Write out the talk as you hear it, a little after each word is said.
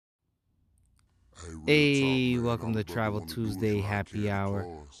Hey, welcome to Travel Tuesday Happy Hour,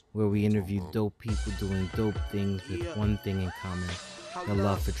 where we interview dope people doing dope things with one thing in common, the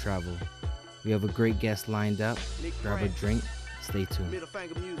love for travel. We have a great guest lined up. Grab a drink, stay tuned. Middle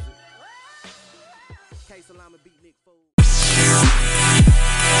finger music. K-Salama beat Nick Foles.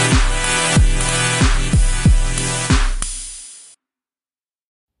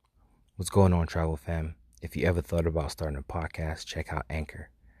 What's going on, travel fam? If you ever thought about starting a podcast, check out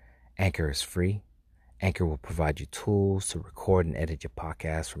Anchor. Anchor is free. Anchor will provide you tools to record and edit your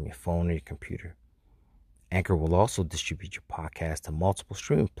podcast from your phone or your computer. Anchor will also distribute your podcast to multiple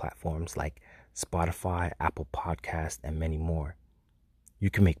streaming platforms like Spotify, Apple Podcasts, and many more. You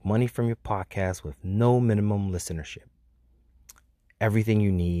can make money from your podcast with no minimum listenership. Everything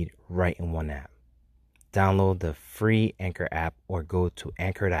you need right in one app. Download the free Anchor app or go to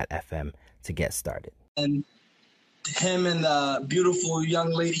anchor.fm to get started. And him and the beautiful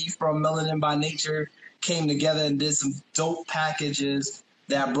young lady from Melanin by Nature came together and did some dope packages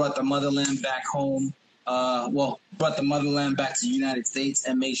that brought the motherland back home. Brought the motherland back to the United States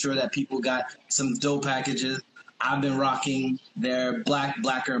and made sure that people got some dope packages. I've been rocking their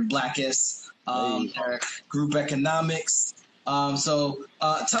Blacker, and Blackest, their group economics. So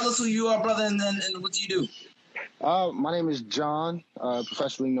tell us who you are, brother, and what do you do? My name is John,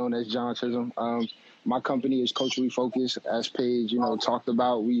 professionally known as John Chisholm. My company is Culturally Focused, as Paige, talked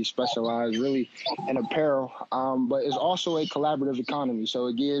about. We specialize really in apparel, but it's also a collaborative economy. So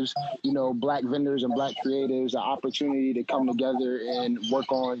it gives, Black vendors and Black creatives the opportunity to come together and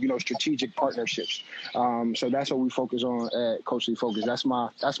work on, strategic partnerships. So that's what we focus on at Culturally Focused. That's my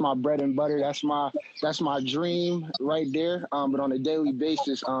bread and butter. That's my dream right there. But on a daily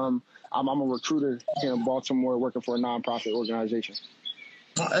basis, I'm a recruiter here in Baltimore working for a nonprofit organization.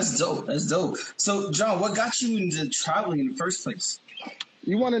 Oh, that's dope. That's dope. So, John, what got you into traveling in the first place?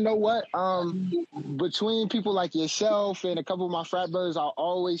 You want to know what? Between people like yourself and a couple of my frat brothers, I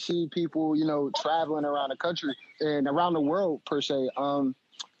always see people, traveling around the country and around the world, per se.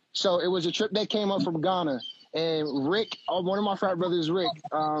 So it was a trip that came up from Ghana. And Rick, one of my frat brothers, Rick,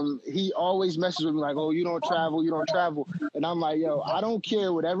 he always messes with me like, oh, you don't travel. And I'm like, yo, I don't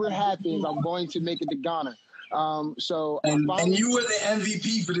care. Whatever happens, I'm going to make it to Ghana. And you were the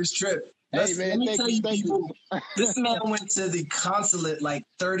MVP for this trip. Hey, man, let me tell you, thank people, this man went to the consulate like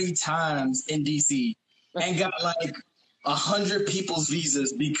 30 times in D.C. and got like 100 people's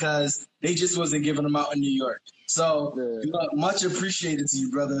visas because they just wasn't giving them out in New York. So much appreciated to you,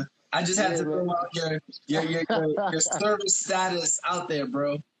 brother. I just had to throw out your service status out there,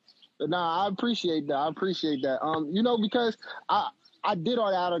 bro. Nah, I appreciate that. Because I did all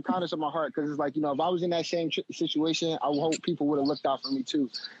that out of kindness of my heart because it's like, if I was in that same situation, I hope people would have looked out for me too.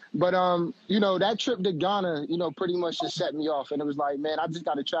 But, that trip to Ghana, pretty much just set me off. And it was like, man, I just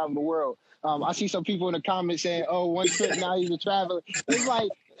got to travel the world. I see some people in the comments saying, oh, one trip, now he's a traveler. It's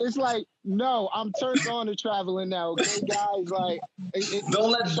like, no, I'm turned on to traveling now, okay, guys? Like, don't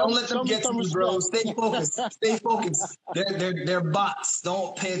let them get to you, bro. Stay focused. They're bots.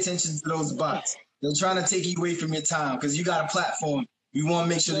 Don't pay attention to those bots. They're trying to take you away from your time because you got a platform. We want to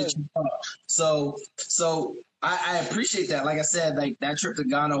make sure that you talk. So I appreciate that. Like I said, like that trip to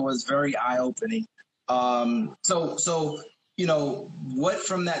Ghana was very eye-opening. So what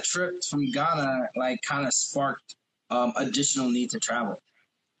from that trip from Ghana like kind of sparked additional need to travel?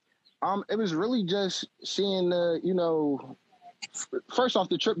 It was really just seeing first off,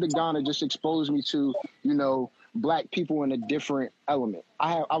 the trip to Ghana just exposed me to, Black people in a different element.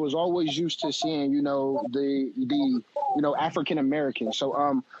 I was always used to seeing, the African Americans.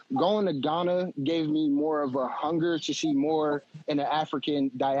 So going to Ghana gave me more of a hunger to see more in the African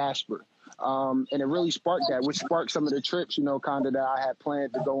diaspora. And it really sparked that, which sparked some of the trips, kind of that I had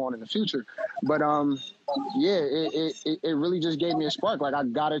planned to go on in the future. But it really just gave me a spark. Like, I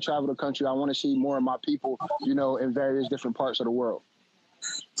got to travel the country. I want to see more of my people, in various different parts of the world.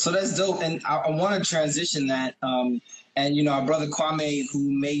 So that's dope. And I want to transition that. And, our brother Kwame,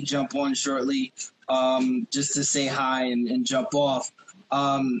 who may jump on shortly, just to say hi and jump off.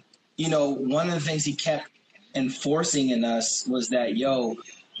 One of the things he kept enforcing in us was that,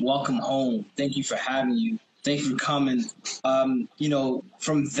 welcome home. Thank you for having you. Thank you for coming.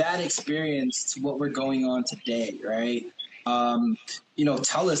 From that experience to what we're going on today, right?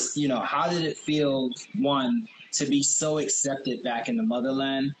 Tell us, how did it feel, one, to be so accepted back in the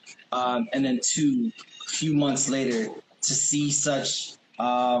motherland, and then two, a few months later, to see such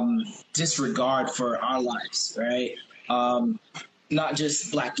disregard for our lives, right? Not just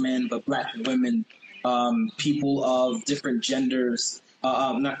Black men, but Black women, people of different genders,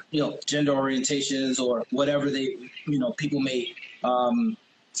 gender orientations or whatever they, people may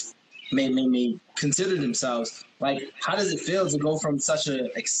consider themselves. Like, how does it feel to go from such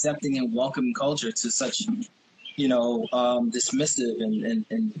a accepting and welcoming culture to such, dismissive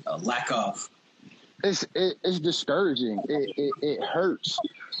and lack of? It's discouraging. It hurts.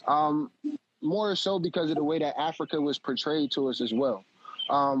 More so because of the way that Africa was portrayed to us as well.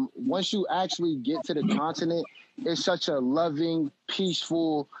 Once you actually get to the continent, it's such a loving,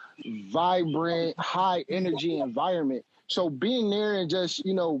 peaceful, vibrant, high energy environment. So being there and just,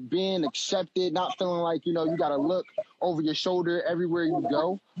 being accepted, not feeling like, you got to look over your shoulder everywhere you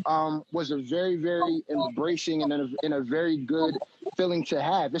go, was a very, very embracing and a very good feeling to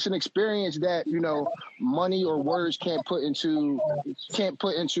have. It's an experience that, money or words can't put into,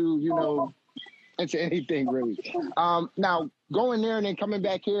 into anything really. Now, going there and then coming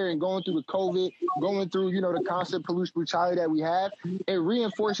back here and going through the COVID, going through, the constant police brutality that we have, it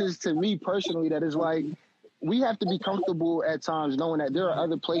reinforces to me personally that it's like, we have to be comfortable at times knowing that there are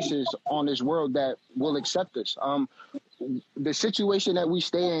other places on this world that will accept us. The situation that we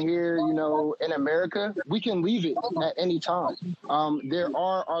stay in here, in America, we can leave it at any time. There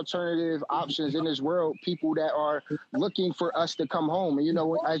are alternative options in this world, people that are looking for us to come home. And,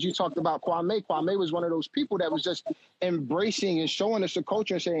 as you talked about Kwame was one of those people that was just embracing and showing us the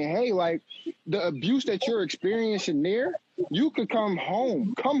culture and saying, hey, like the abuse that you're experiencing there, you could come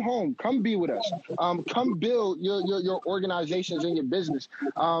home, come be with us, come build your organizations and your business.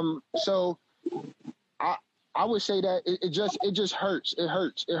 So I would say that it just hurts. It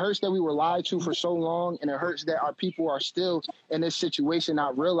hurts. It hurts that we were lied to for so long, and it hurts that our people are still in this situation,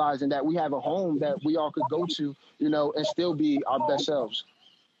 not realizing that we have a home that we all could go to, and still be our best selves.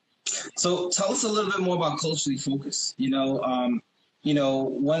 So tell us a little bit more about Culturally Focused. One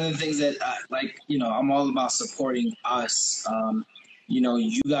of the things that I'm all about supporting us.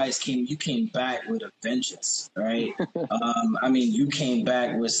 You guys came back with a vengeance, right? You came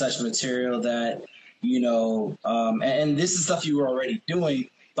back with such material that, and this is stuff you were already doing,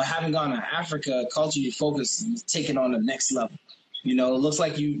 but having gone to Africa, Culturally Focused, taking on the next level. It looks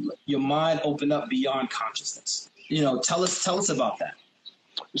like your mind opened up beyond consciousness. Tell us about that.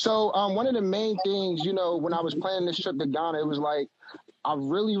 So one of the main things, when I was planning this trip to Ghana, it was like, I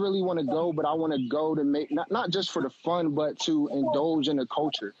really, really want to go, but I want to go to make not just for the fun, but to indulge in the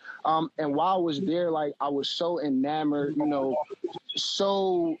culture. And while I was there, like I was so enamored,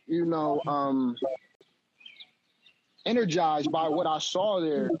 energized by what I saw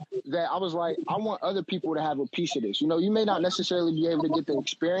there that I was like, I want other people to have a piece of this. You may not necessarily be able to get the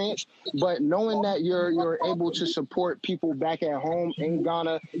experience, but knowing that you're able to support people back at home in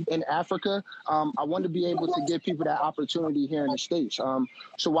Ghana, in Africa, I wanted to be able to give people that opportunity here in the States.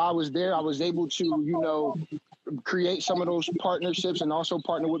 So while I was there, I was able to, create some of those partnerships and also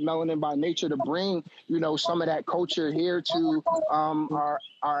partner with Melanin by Nature to bring, some of that culture here to our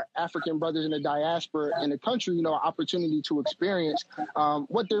African brothers in the diaspora in the country, opportunity to experience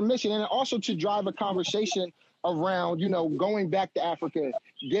what they're missing, and also to drive a conversation around, going back to Africa,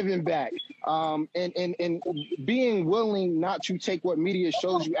 giving back, and being willing not to take what media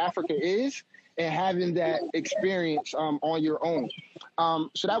shows you Africa is and having that experience on your own.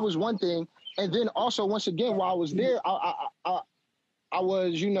 So that was one thing. And then also, once again, while I was there, I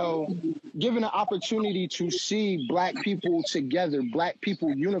was, given an opportunity to see Black people together, Black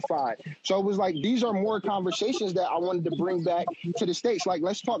people unified. So it was like, these are more conversations that I wanted to bring back to the States. Like,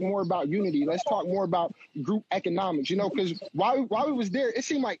 let's talk more about unity. Let's talk more about group economics, because while we was there, it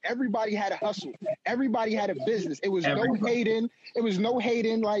seemed like everybody had a hustle. Everybody had a business. It was no hating. It was no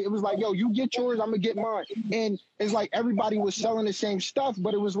hating. Like, it was like, yo, you get yours, I'm going to get mine. And it's like everybody was selling the same stuff,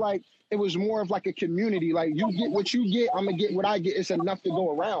 but it was like, it was more of like a community. Like, you get what you get, I'm gonna get what I get. It's enough to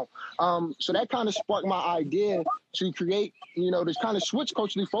go around. So that kind of sparked my idea to create, to kind of switch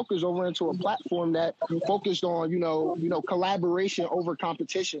Culturally Focused over into a platform that focused on, collaboration over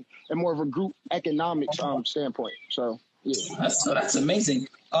competition and more of a group economics standpoint. So yeah, that's amazing.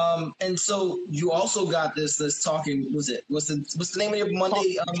 And so you also got this talking. What's the name of your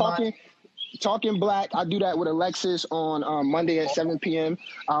Monday? Talking Black, I do that with Alexis on Monday at 7 p.m.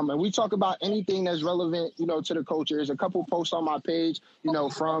 And we talk about anything that's relevant, to the culture. There's a couple posts on my page,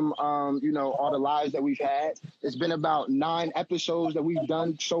 from, all the lives that we've had. It's been about 9 episodes that we've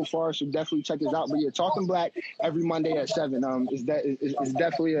done so far, so definitely check us out. But yeah, Talking Black every Monday at 7 is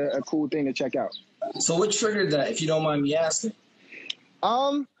definitely a cool thing to check out. So what triggered that, if you don't mind me asking?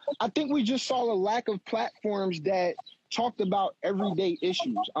 I think we just saw a lack of platforms that talked about everyday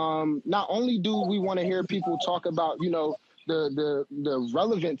issues. Not only do we want to hear people talk about, the the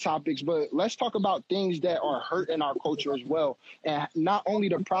relevant topics, but let's talk about things that are hurting our culture as well, and not only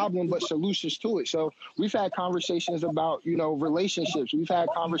the problem but solutions to it. So we've had conversations about relationships. We've had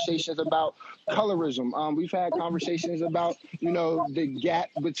conversations about colorism. We've had conversations about the gap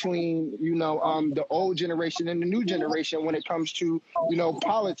between the old generation and the new generation when it comes to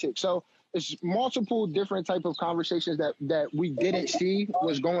politics. So it's multiple different type of conversations that we didn't see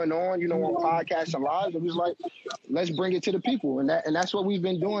was going on, on podcasts and lives. It was like, let's bring it to the people. And that's what we've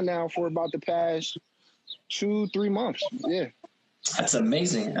been doing now for about the past 2-3 months. Yeah. That's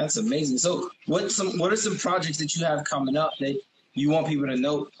amazing. That's amazing. So what are some projects that you have coming up that you want people to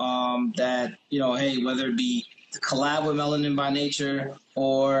note, that, hey, whether it be to collab with Melanin by Nature,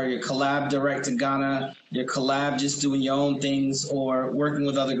 or your collab direct to Ghana, your collab just doing your own things, or working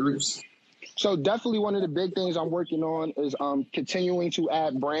with other groups? So definitely one of the big things I'm working on is continuing to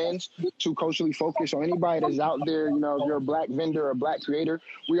add brands to Culturally Focused. So anybody that's out there, if you're a Black vendor or a Black creator,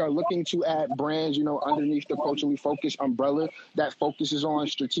 we are looking to add brands, underneath the Culturally Focused umbrella that focuses on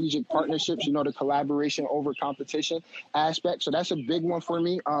strategic partnerships, the collaboration over competition aspect. So that's a big one for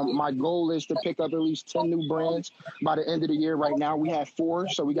me. My goal is to pick up at least 10 new brands by the end of the year. Right now we have 4,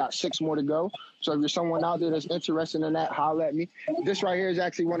 so we got 6 more to go. So if you're someone out there that's interested in that, holler at me. This right here is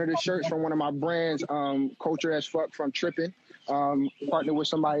actually one of the shirts from one of my brands, Culture as Fuck from Trippin'. Partnered with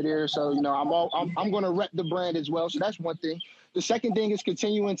somebody there. So, I'm going to rep the brand as well. So that's one thing. The second thing is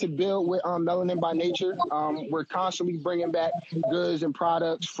continuing to build with Melanin by Nature. We're constantly bringing back goods and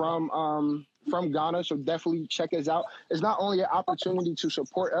products from Ghana, so definitely check us out. It's not only an opportunity to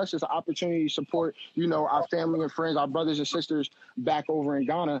support us, it's an opportunity to support, our family and friends, our brothers and sisters back over in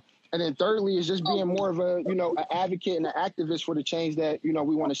Ghana. And then thirdly is just being more of an advocate and an activist for the change that, we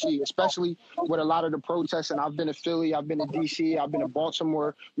want to see, especially with a lot of the protests. And I've been to Philly, I've been to DC, I've been to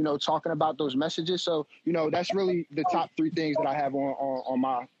Baltimore, talking about those messages. So, that's really the top 3 things that I have on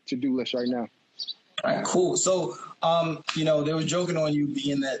my to-do list right now. All right, cool. So, they were joking on you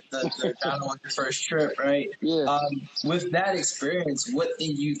being the Ghana on your first trip, right? Yeah. With that experience, what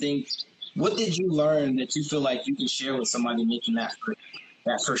did you learn that you feel like you can share with somebody making that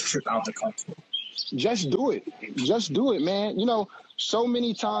first trip out the country? Just do it. Just do it, man. So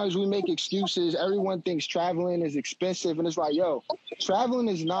many times we make excuses. Everyone thinks traveling is expensive. And it's like, traveling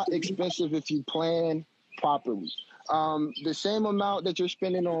is not expensive if you plan properly. The same amount that you're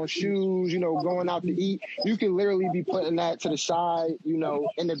spending on shoes, going out to eat, you can literally be putting that to the side, in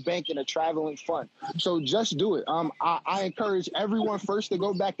the bank in a traveling fund. So just do it. I encourage everyone first to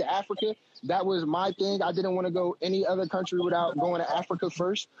go back to Africa. That was my thing. I didn't want to go any other country without going to Africa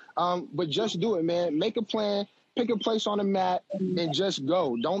first. But just do it, man. Make a plan. Pick a place on the map and just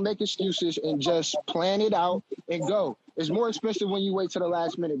go. Don't make excuses and just plan it out and go. It's more expensive when you wait till the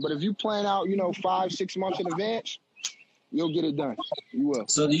last minute. But if you plan out, 5-6 months in advance, you'll get it done. You will.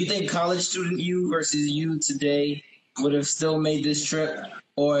 So do you think college student you versus you today would have still made this trip,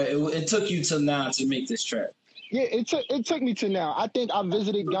 or it took you till now to make this trip? Yeah, it took me to now. I think I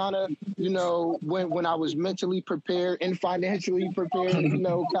visited Ghana, when I was mentally prepared and financially prepared.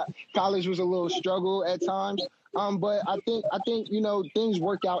 College was a little struggle at times. But I think things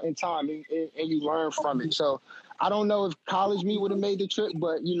work out in time and you learn from it. So I don't know if college me would have made the trip,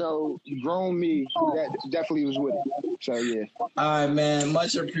 but grown me that definitely was with it. So yeah. All right, man.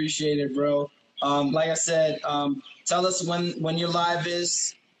 Much appreciated, bro. Like I said, tell us when your live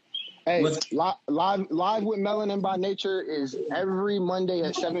is. Hey, live with Melanin by Nature is every Monday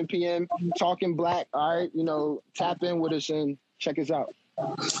at 7 p.m. Talking Black. All right, tap in with us and check us out.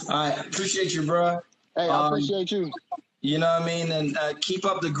 All right, appreciate you, bro. Hey, I appreciate you. You know what I mean? And keep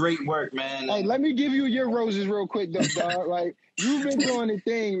up the great work, man. Hey, let me give you your roses real quick, though, dog. Like, you've been doing the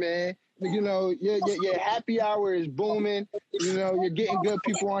thing, man. Your happy hour is booming. You're getting good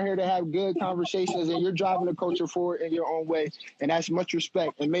people on here to have good conversations, and you're driving the culture forward in your own way. And that's much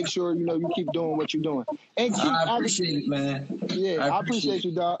respect. And make sure, you keep doing what you're doing. And I appreciate it, man. Yeah, I appreciate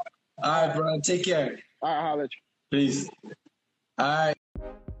you, dog. All right, bro. Take care. All right, holla at you. Peace. All right.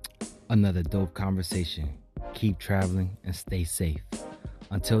 Another dope conversation. Keep traveling and stay safe.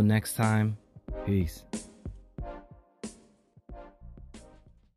 Until next time, peace.